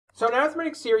So an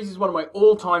arithmetic series is one of my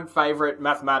all-time favourite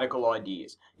mathematical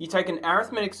ideas. You take an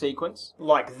arithmetic sequence,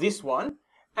 like this one,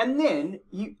 and then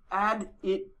you add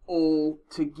it all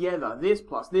together. This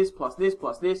plus this plus this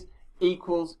plus this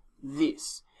equals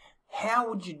this. How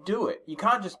would you do it? You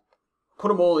can't just put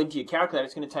them all into your calculator.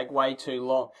 It's going to take way too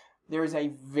long. There is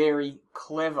a very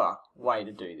clever way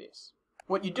to do this.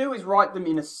 What you do is write them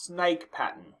in a snake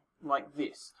pattern, like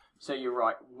this. So you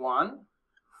write 1,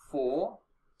 4,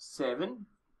 7,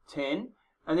 10,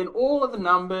 and then all of the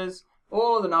numbers,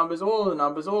 all of the numbers, all of the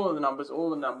numbers, all of the numbers, all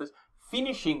the numbers,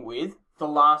 finishing with the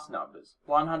last numbers,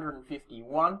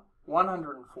 151,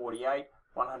 148,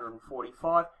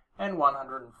 145, and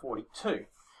 142.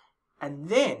 And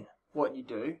then what you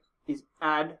do is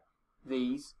add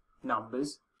these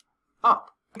numbers up.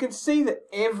 You can see that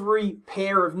every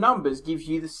pair of numbers gives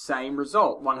you the same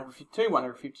result, 152,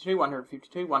 152,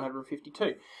 152,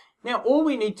 152. Now all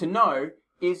we need to know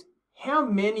is how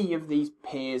many of these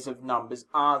pairs of numbers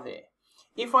are there.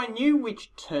 If I knew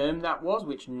which term that was,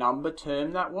 which number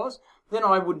term that was, then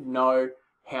I would know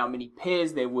how many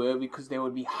pairs there were, because there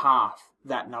would be half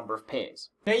that number of pairs.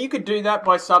 Now you could do that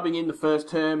by subbing in the first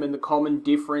term and the common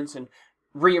difference and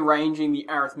rearranging the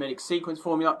arithmetic sequence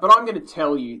formula, but I'm going to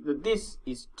tell you that this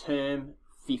is term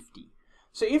 50.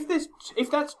 So if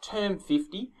that's term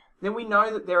 50, then we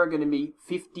know that there are going to be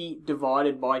 50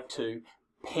 divided by 2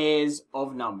 pairs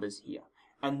of numbers here.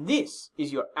 And this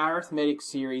is your arithmetic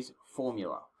series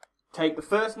formula. Take the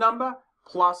first number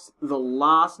plus the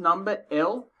last number,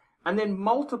 L, and then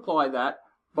multiply that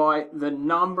by the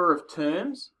number of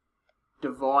terms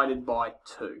divided by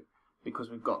 2,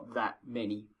 because we've got that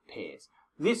many pairs.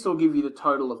 This will give you the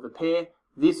total of the pair.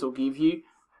 This will give you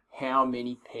how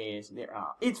many pairs there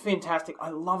are. It's fantastic.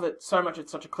 I love it so much.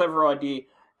 It's such a clever idea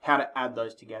how to add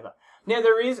those together. Now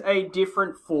there is a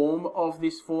different form of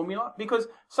this formula, because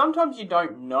sometimes you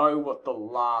don't know what the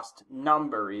last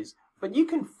number is, but you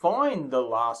can find the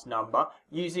last number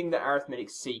using the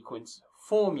arithmetic sequence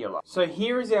formula. So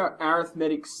here is our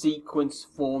arithmetic sequence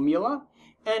formula,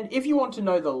 and if you want to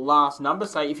know the last number,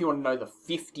 say if you want to know the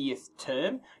 50th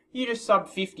term, you just sub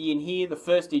 50 in here, the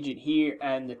first digit here,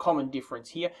 and the common difference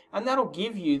here, and that'll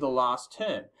give you the last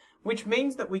term. Which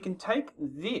means that we can take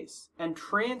this and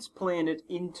transplant it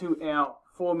into our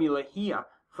formula here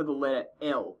for the letter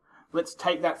L. Let's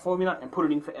take that formula and put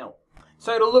it in for L.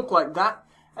 So it'll look like that,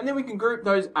 and then we can group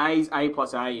those A's. A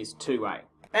plus A is 2A.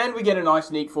 And we get a nice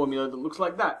neat formula that looks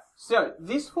like that. So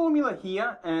this formula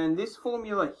here and this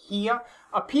formula here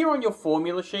appear on your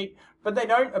formula sheet, but they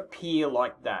don't appear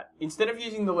like that. Instead of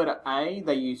using the letter A,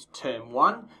 they use term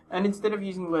 1, and instead of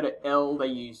using the letter L, they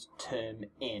use term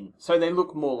N. So they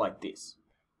look more like this.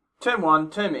 Term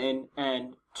 1, term N,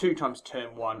 and 2 times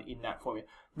term 1 in that formula.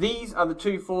 These are the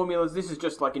two formulas. This is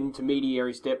just like an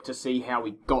intermediary step to see how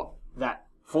we got that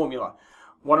formula.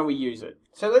 Why don't we use it?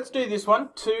 So let's do this one.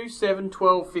 2, 7,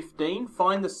 12, 15.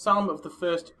 Find the sum of the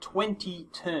first 20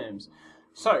 terms.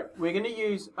 So we're going to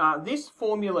use this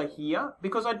formula here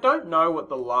because I don't know what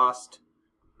the last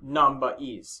number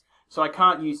is. So I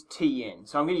can't use Tn.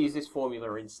 So I'm going to use this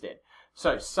formula instead.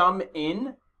 So sum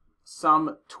n,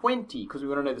 sum 20, because we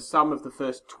want to know the sum of the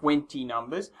first 20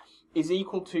 numbers, is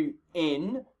equal to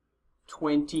n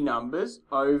 20 numbers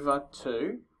over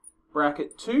 2.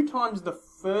 Bracket 2 times the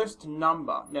first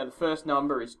number. Now the first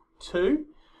number is 2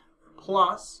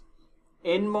 plus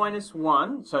n minus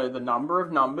 1, so the number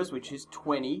of numbers, which is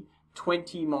 20,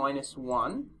 20 minus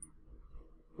 1,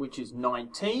 which is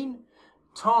 19,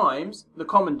 times the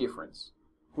common difference,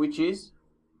 which is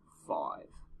 5.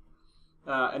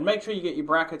 And make sure you get your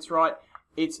brackets right.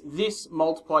 It's this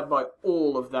multiplied by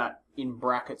all of that in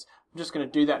brackets. I'm just going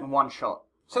to do that in one shot.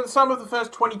 So the sum of the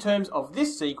first 20 terms of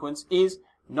this sequence is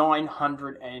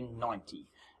 990.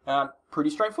 Pretty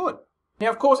straightforward.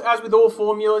 Now, of course, as with all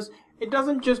formulas, it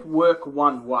doesn't just work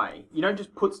one way. You don't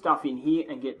just put stuff in here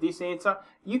and get this answer.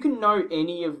 You can know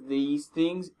any of these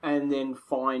things and then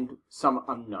find some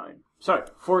unknown. So,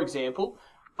 for example,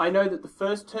 I know that the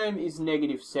first term is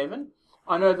 -7.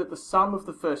 I know that the sum of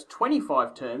the first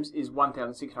 25 terms is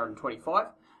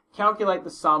 1,625. Calculate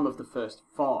the sum of the first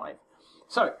 5.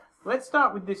 So, let's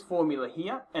start with this formula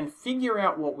here and figure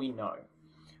out what we know.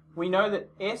 We know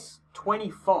that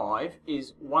S25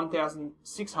 is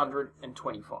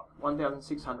 1,625.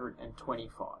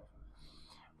 1,625.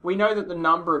 We know that the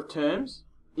number of terms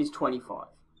is 25.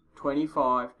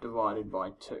 25 divided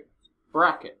by 2.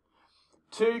 Bracket.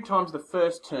 2 times the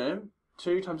first term.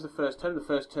 2 times the first term. The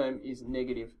first term is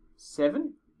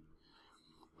 -7.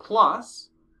 Plus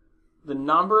the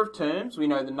number of terms. We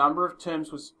know the number of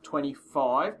terms was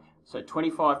 25. So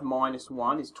 25 minus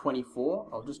 1 is 24.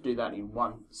 I'll just do that in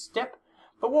one step.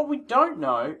 But what we don't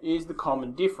know is the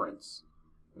common difference.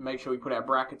 Make sure we put our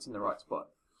brackets in the right spot.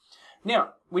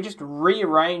 Now, we just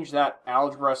rearrange that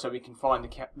algebra so we can find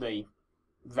the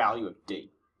value of d.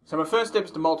 So my first step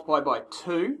is to multiply by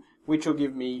 2, which will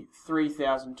give me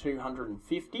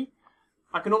 3,250.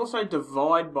 I can also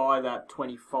divide by that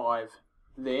 25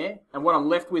 there, and what I'm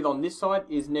left with on this side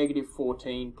is negative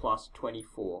 14 plus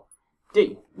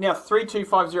 24d. Now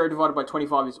 3250 divided by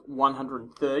 25 is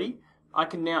 130. I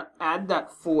can now add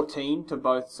that 14 to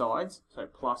both sides, so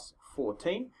plus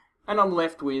 14, and I'm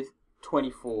left with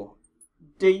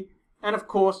 24d. And of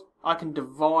course, I can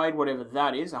divide whatever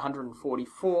that is,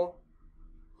 144,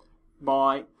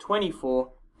 by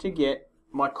 24 to get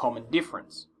my common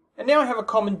difference. And now I have a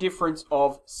common difference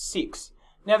of 6.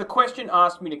 Now the question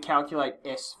asked me to calculate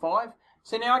S5,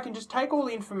 so now I can just take all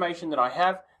the information that I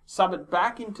have, sub it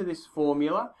back into this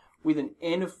formula with an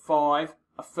n of 5,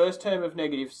 a first term of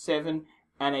negative 7,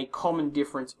 and a common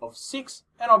difference of 6,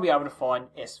 and I'll be able to find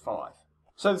S5.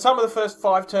 So the sum of the first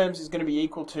 5 terms is going to be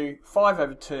equal to 5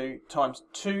 over 2 times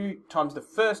the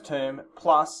first term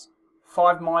plus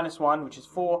 5 minus 1, which is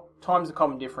 4, times the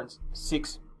common difference,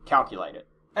 6, calculate it.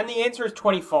 And the answer is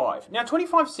 25. Now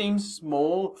 25 seems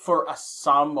small for a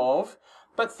sum of,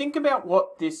 but think about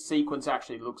what this sequence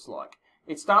actually looks like.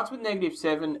 It starts with negative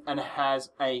 7 and has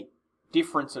a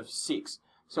difference of 6.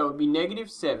 So it would be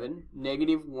negative 7,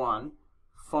 negative 1,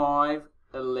 5,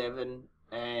 11,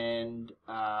 and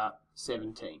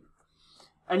 17.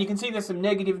 And you can see there's some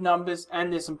negative numbers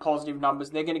and there's some positive numbers.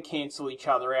 They're going to cancel each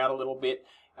other out a little bit.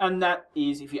 And that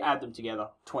is, if you add them together,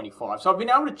 25. So I've been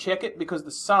able to check it because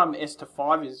the sum, s to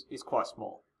 5, is quite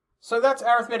small. So that's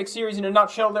arithmetic series in a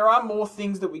nutshell. There are more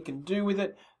things that we can do with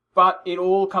it, but it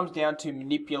all comes down to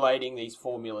manipulating these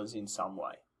formulas in some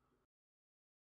way.